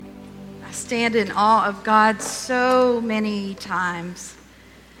stand in awe of God so many times.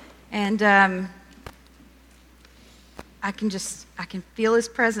 And I can feel his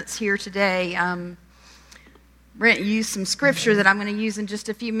presence here today. Brent used some scripture that I'm going to use in just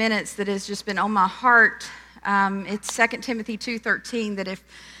a few minutes that has just been on my heart. It's 2 Timothy 2:13, that if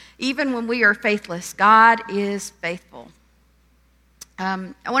even when we are faithless, God is faithful.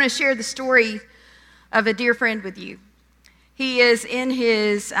 I want to share the story of a dear friend with you. He is in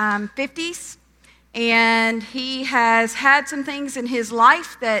his 50s, and he has had some things in his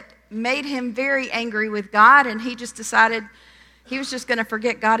life that made him very angry with God, and he just decided he was just going to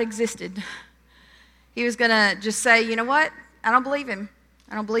forget God existed. He was going to just say, you know what? I don't believe him.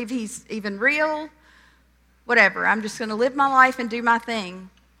 I don't believe he's even real. Whatever. I'm just going to live my life and do my thing.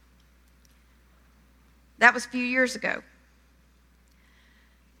 That was a few years ago.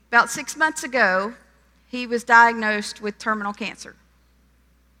 About 6 months ago, he was diagnosed with terminal cancer.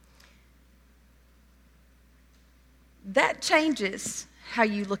 That changes how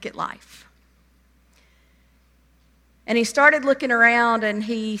you look at life. And he started looking around, and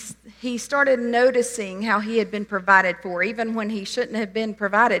he started noticing how he had been provided for, even when he shouldn't have been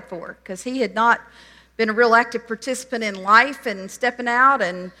provided for, because he had not been a real active participant in life and stepping out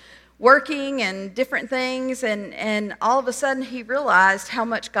and working and different things. And all of a sudden he realized how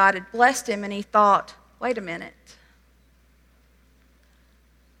much God had blessed him, and he thought, wait a minute.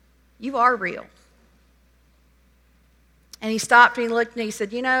 You are real. And he stopped and he looked and he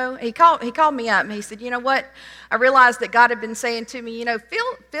said, you know, he called me up and he said, you know what? I realized that God had been saying to me, you know,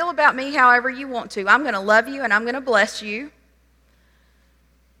 feel about me however you want to. I'm going to love you and I'm going to bless you.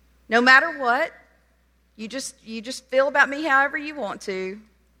 No matter what, you just feel about me however you want to.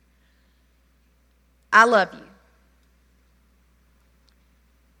 I love you.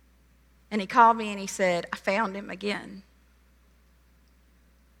 And he called me and he said, I found him again.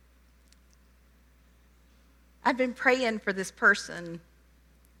 I've been praying for this person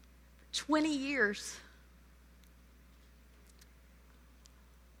for 20 years.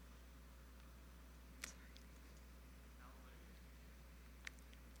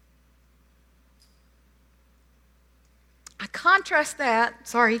 I contrast that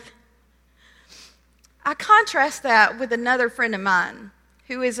with another friend of mine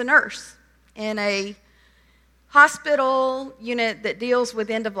who is a nurse in a hospital unit that deals with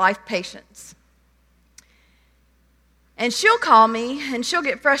end-of-life patients. And she'll call me and she'll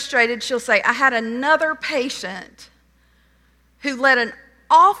get frustrated. She'll say, I had another patient who led an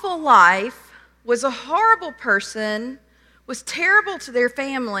awful life, was a horrible person, was terrible to their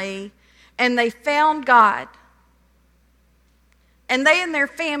family, and they found God. And they and their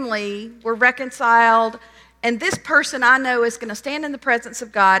family were reconciled. And this person I know is going to stand in the presence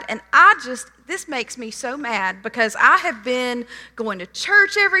of God. And this makes me so mad because I have been going to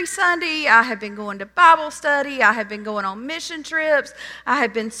church every Sunday. I have been going to Bible study. I have been going on mission trips. I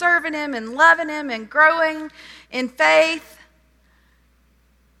have been serving him and loving him and growing in faith.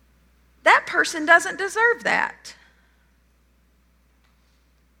 That person doesn't deserve that.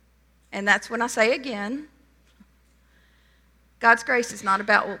 And that's when I say again, God's grace is not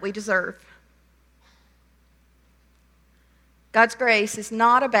about what we deserve. God's grace is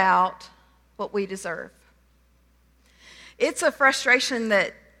not about what we deserve. It's a frustration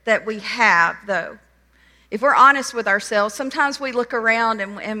that we have, though. If we're honest with ourselves, sometimes we look around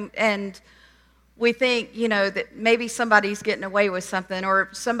and we think, you know, that maybe somebody's getting away with something, or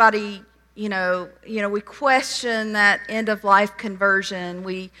somebody, you know, we question that end-of-life conversion.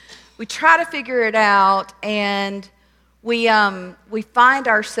 We try to figure it out, and we find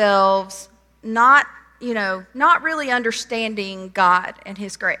ourselves not really understanding God and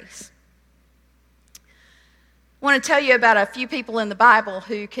his grace. I want to tell you about a few people in the Bible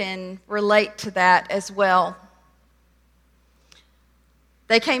who can relate to that as well.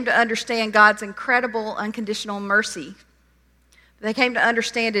 They came to understand God's incredible unconditional mercy. They came to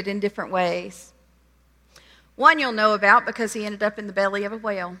understand it in different ways. One you'll know about because he ended up in the belly of a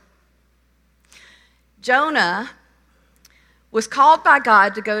whale. Jonah was called by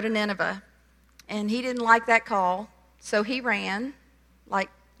God to go to Nineveh. And he didn't like that call, so he ran, like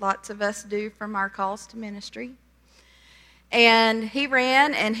lots of us do from our calls to ministry. And he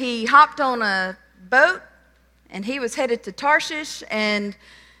ran, and he hopped on a boat, and he was headed to Tarshish, and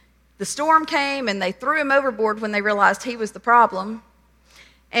the storm came, and they threw him overboard when they realized he was the problem.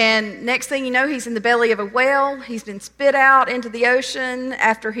 And next thing you know, he's in the belly of a whale. He's been spit out into the ocean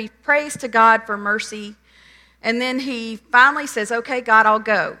after he prays to God for mercy. And then he finally says, okay, God, I'll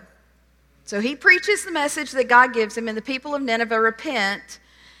go. So he preaches the message that God gives him, and the people of Nineveh repent.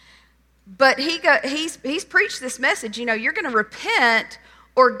 But he's preached this message, you know, you're going to repent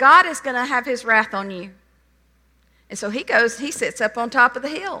or God is going to have his wrath on you. And so he sits up on top of the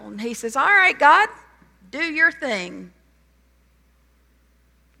hill, and he says, all right, God, do your thing.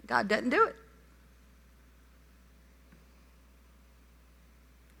 God doesn't do it.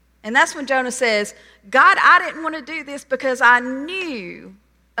 And that's when Jonah says, God, I didn't want to do this because I knew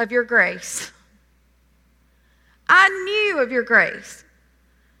of your grace. I knew of your grace.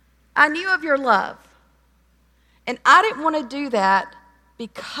 I knew of your love. And I didn't want to do that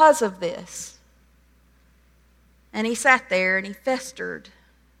because of this. And he sat there and he festered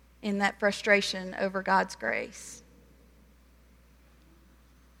in that frustration over God's grace.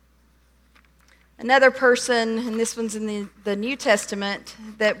 Another person, and this one's in the New Testament,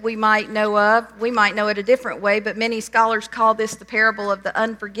 that we might know of, we might know it a different way, but many scholars call this the parable of the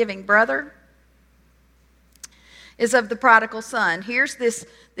unforgiving brother, is of the prodigal son. Here's this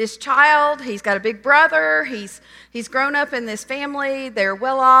child, he's got a big brother, he's grown up in this family, they're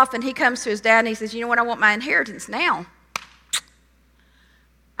well off, and he comes to his dad and he says, you know what, I want my inheritance now.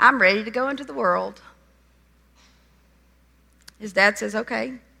 I'm ready to go into the world. His dad says,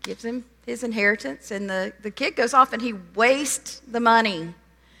 okay, gives him his inheritance, and the kid goes off and he wastes the money.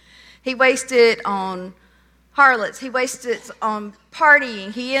 He wastes it on harlots. He wastes it on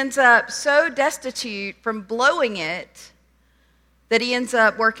partying. He ends up so destitute from blowing it that he ends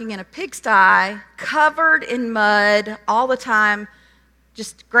up working in a pigsty, covered in mud all the time,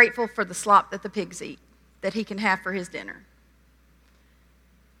 just grateful for the slop that the pigs eat, that he can have for his dinner.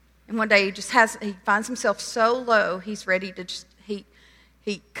 And one day he finds himself so low, he's ready to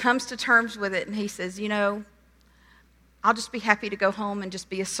he comes to terms with it, and he says, you know, I'll just be happy to go home and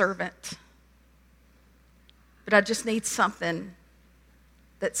just be a servant. But I just need something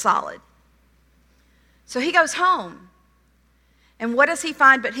that's solid. So he goes home. And what does he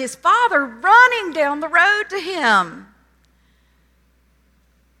find but his father running down the road to him?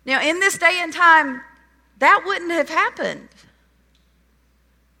 Now, in this day and time, that wouldn't have happened.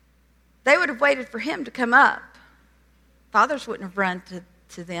 They would have waited for him to come up. Fathers wouldn't have run to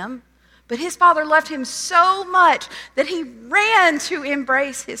them. But his father loved him so much that he ran to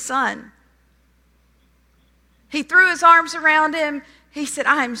embrace his son. He threw his arms around him. He said,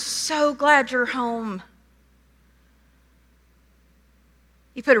 I am so glad you're home.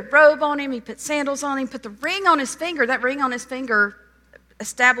 He put a robe on him. He put sandals on him, put the ring on his finger. That ring on his finger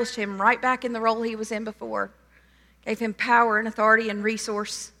established him right back in the role he was in before. Gave him power and authority and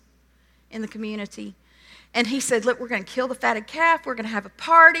resource in the community. And he said, look, we're going to kill the fatted calf. We're going to have a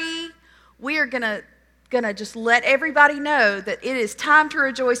party. We are going to just let everybody know that it is time to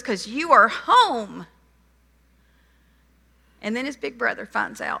rejoice because you are home. And then his big brother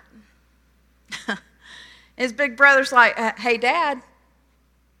finds out. His big brother's like, hey, Dad,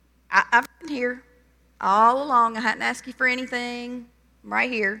 I've been here all along. I hadn't asked you for anything. I'm right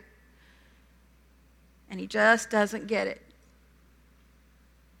here. And he just doesn't get it.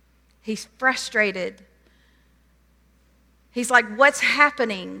 He's frustrated. He's like, what's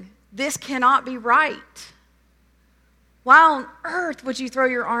happening? This cannot be right. Why on earth would you throw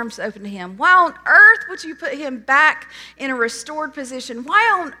your arms open to him? Why on earth would you put him back in a restored position?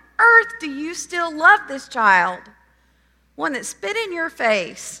 Why on earth do you still love this child? One that spit in your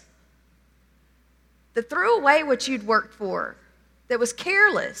face, that threw away what you'd worked for, that was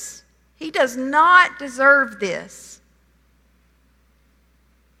careless. He does not deserve this.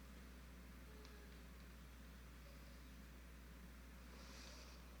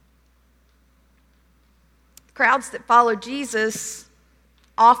 Crowds that followed Jesus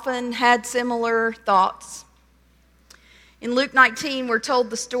often had similar thoughts. In Luke 19, we're told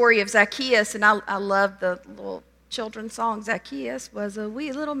the story of Zacchaeus, and I love the little children's song, Zacchaeus was a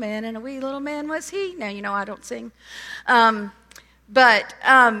wee little man, and a wee little man was he. Now, you know I don't sing.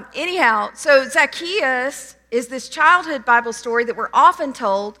 Anyhow, so Zacchaeus is this childhood Bible story that we're often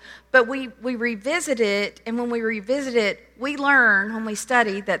told, but we revisit it, and when we revisit it, we learn when we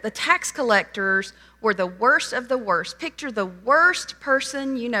study that the tax collectors were the worst of the worst. Picture the worst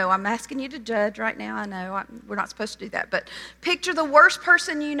person you know. I'm asking you to judge right now. I know we're not supposed to do that, but picture the worst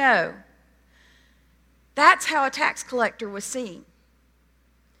person you know. That's how a tax collector was seen.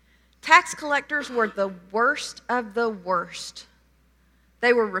 Tax collectors were the worst of the worst.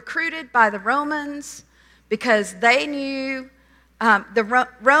 They were recruited by the Romans because they knew,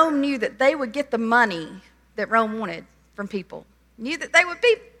 Rome knew that they would get the money that Rome wanted from people. Knew that they would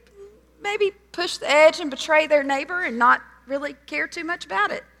maybe push the edge and betray their neighbor and not really care too much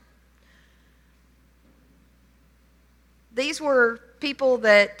about it. These were people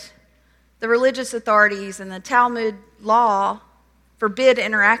that the religious authorities and the Talmud law forbid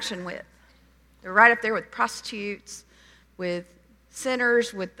interaction with. They're right up there with prostitutes, with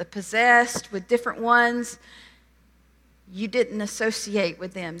sinners, with the possessed, with different ones, you didn't associate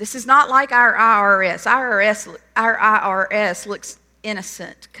with them. This is not like our IRS. Our IRS looks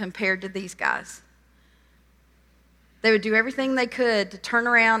innocent compared to these guys. They would do everything they could to turn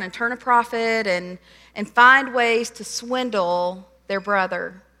around and turn a profit and find ways to swindle their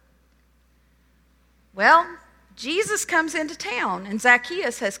brother. Well, Jesus comes into town, and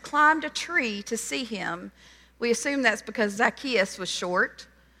Zacchaeus has climbed a tree to see him. We assume that's because Zacchaeus was short.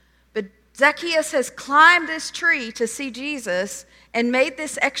 But Zacchaeus has climbed this tree to see Jesus and made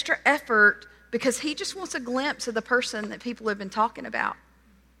this extra effort because he just wants a glimpse of the person that people have been talking about.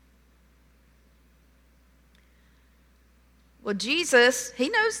 Well, Jesus, he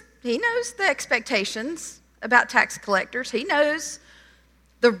knows the expectations about tax collectors. He knows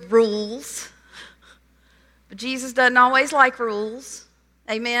the rules. But Jesus doesn't always like rules.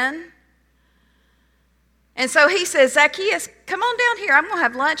 Amen? And so he says, Zacchaeus, come on down here. I'm going to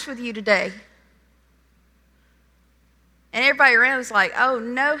have lunch with you today. And everybody around is like, oh,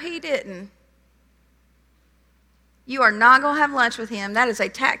 no, he didn't. You are not going to have lunch with him. That is a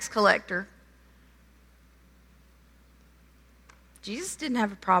tax collector. Jesus didn't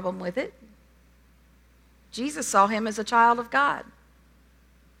have a problem with it. Jesus saw him as a child of God.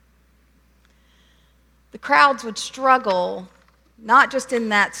 The crowds would struggle, not just in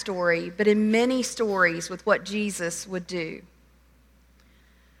that story, but in many stories with what Jesus would do.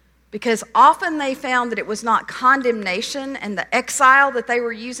 Because often they found that it was not condemnation and the exile that they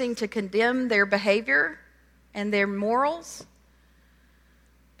were using to condemn their behavior and their morals,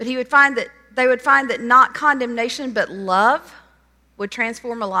 but they would find that not condemnation but love would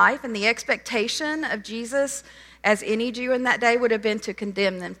transform a life, and the expectation of Jesus as any Jew in that day would have been to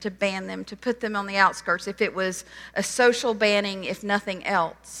condemn them, to ban them, to put them on the outskirts if it was a social banning, if nothing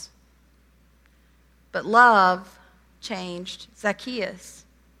else. But love changed Zacchaeus.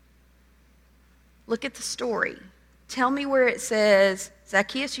 Look at the story. Tell me where it says,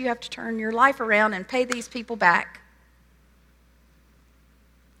 Zacchaeus, you have to turn your life around and pay these people back.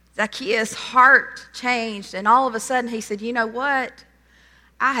 Zacchaeus' heart changed, and all of a sudden he said, you know what?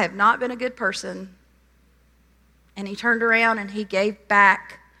 I have not been a good person. And he turned around and he gave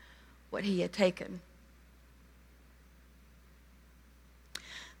back what he had taken.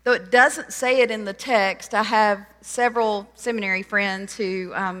 Though it doesn't say it in the text, I have several seminary friends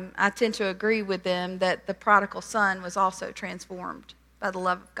who I tend to agree with them that the prodigal son was also transformed by the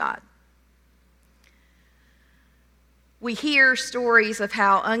love of God. We hear stories of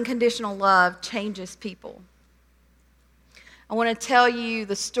how unconditional love changes people. I want to tell you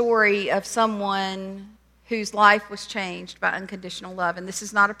the story of someone whose life was changed by unconditional love. And this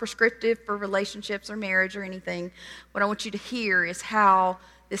is not a prescriptive for relationships or marriage or anything. What I want you to hear is how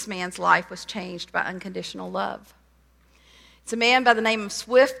this man's life was changed by unconditional love. It's a man by the name of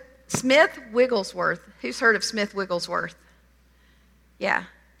Smith Wigglesworth. Who's heard of Smith Wigglesworth? Yeah,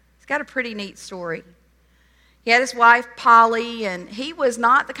 he's got a pretty neat story. He had his wife, Polly, and he was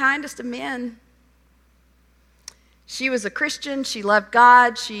not the kindest of men. She was a Christian. She loved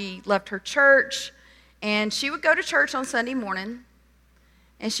God. She loved her church. And she would go to church on Sunday morning,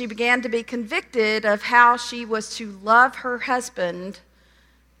 and she began to be convicted of how she was to love her husband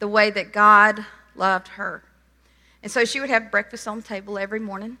the way that God loved her. And so she would have breakfast on the table every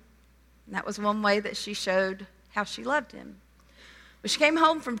morning, and that was one way that she showed how she loved him. But she came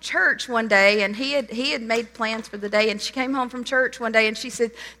home from church one day, and he had made plans for the day, and she came home from church one day, and she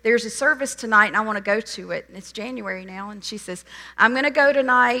said, there's a service tonight, and I want to go to it. And it's January now, and she says, I'm going to go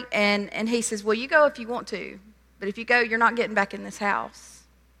tonight. And he says, well, you go if you want to, but if you go, you're not getting back in this house.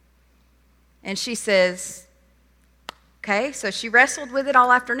 And she says, okay. So she wrestled with it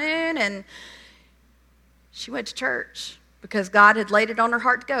all afternoon, and she went to church because God had laid it on her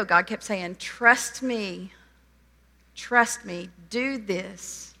heart to go. God kept saying, trust me, do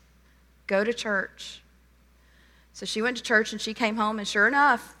this, go to church. So she went to church and she came home, and sure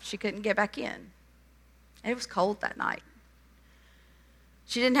enough, she couldn't get back in. And it was cold that night.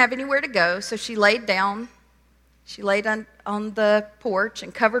 She didn't have anywhere to go, so she laid down. She laid on the porch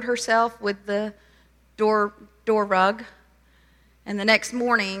and covered herself with the door rug. And the next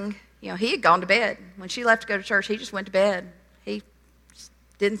morning, he had gone to bed. When she left to go to church, he just went to bed. He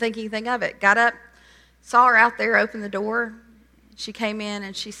didn't think anything of it. Got up, saw her out there, opened the door. She came in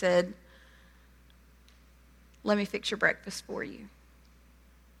and she said, let me fix your breakfast for you.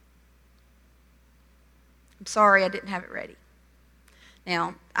 I'm sorry I didn't have it ready.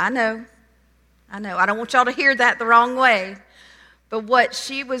 Now, I know. I don't want y'all to hear that the wrong way. But what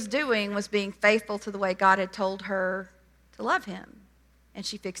she was doing was being faithful to the way God had told her to love him. And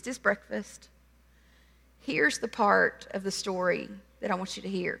she fixed his breakfast. here's the part of the story that I want you to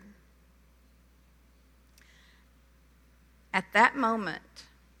hear. At that moment,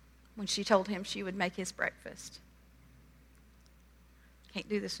 when she told him she would make his breakfast, can't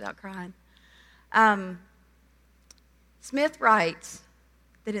do this without crying. Smith writes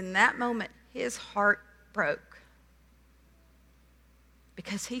that in that moment, his heart broke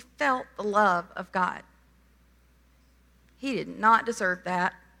because he felt the love of God. He did not deserve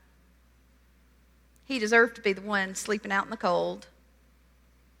that. He deserved to be the one sleeping out in the cold.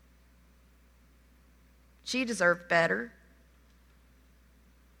 She deserved better.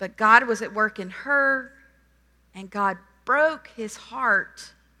 But God was at work in her, and God broke his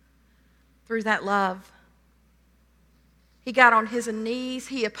heart through that love. He got on his knees,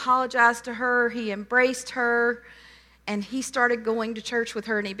 he apologized to her, he embraced her, and he started going to church with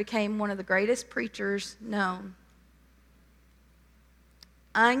her, and he became one of the greatest preachers known.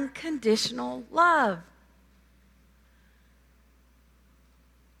 Unconditional love.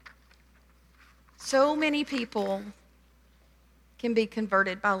 So many people can be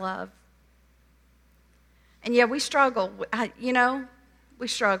converted by love. And yeah, we struggle. We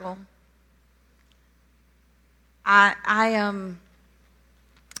struggle. I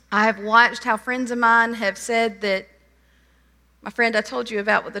have watched how friends of mine have said that, my friend I told you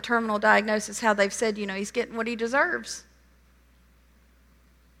about with the terminal diagnosis, how they've said, he's getting what he deserves.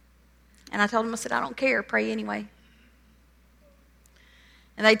 And I told him, I said, I don't care, pray anyway.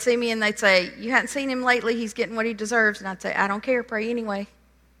 And they'd see me and they'd say, you hadn't seen him lately, he's getting what he deserves. And I'd say, I don't care, pray anyway.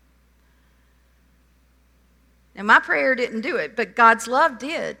 Now, my prayer didn't do it, but God's love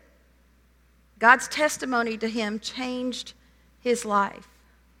did. God's testimony to him changed his life.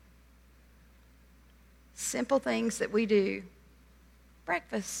 Simple things that we do.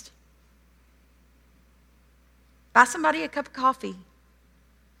 Breakfast. Buy somebody a cup of coffee.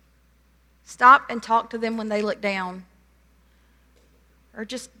 Stop and talk to them when they look down. Or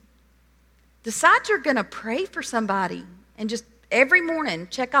just decide you're going to pray for somebody. And just every morning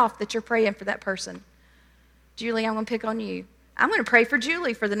check off that you're praying for that person. Julie, I'm going to pick on you. I'm going to pray for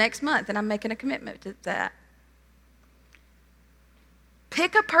Julie for the next month, and I'm making a commitment to that.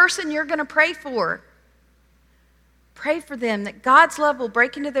 Pick a person you're going to pray for. Pray for them that God's love will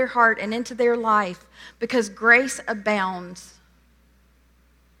break into their heart and into their life because grace abounds.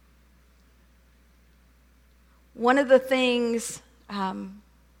 One of the things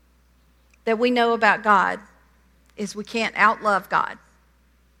that we know about God is we can't outlove God.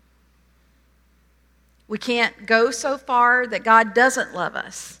 We can't go so far that God doesn't love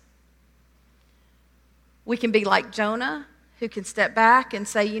us. We can be like Jonah, who can step back and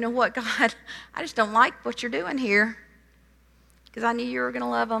say, you know what, God, I just don't like what you're doing here because I knew you were going to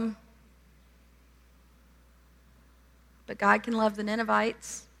love them. But God can love the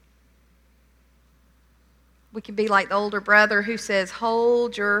Ninevites. We can be like the older brother who says,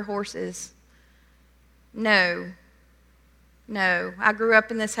 hold your horses. No. I grew up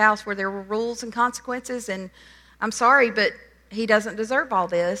in this house where there were rules and consequences, and I'm sorry, but he doesn't deserve all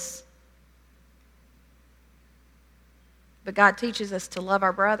this. But God teaches us to love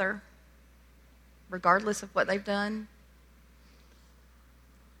our brother, regardless of what they've done.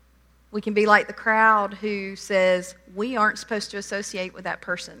 We can be like the crowd who says, we aren't supposed to associate with that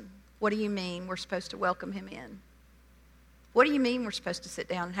person. What do you mean we're supposed to welcome him in? What do you mean we're supposed to sit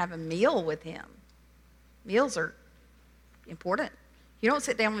down and have a meal with him? Meals are important. You don't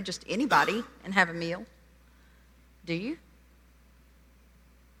sit down with just anybody and have a meal, do you?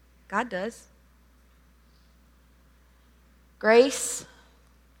 God does. Grace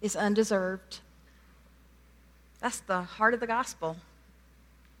is undeserved. That's the heart of the gospel.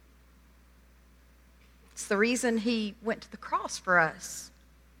 It's the reason he went to the cross for us.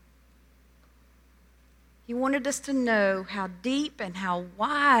 He wanted us to know how deep and how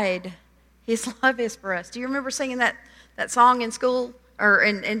wide his love is for us. Do you remember singing that song in school or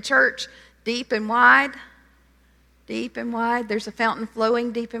in church? Deep and wide. Deep and wide. There's a fountain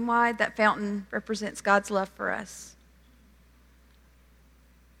flowing deep and wide. That fountain represents God's love for us.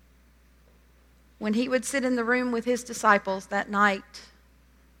 When he would sit in the room with his disciples that night,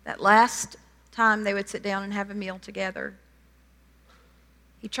 that last time they would sit down and have a meal together,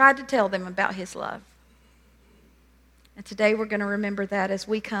 he tried to tell them about his love. And today we're going to remember that as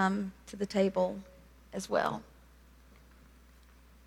we come to the table as well.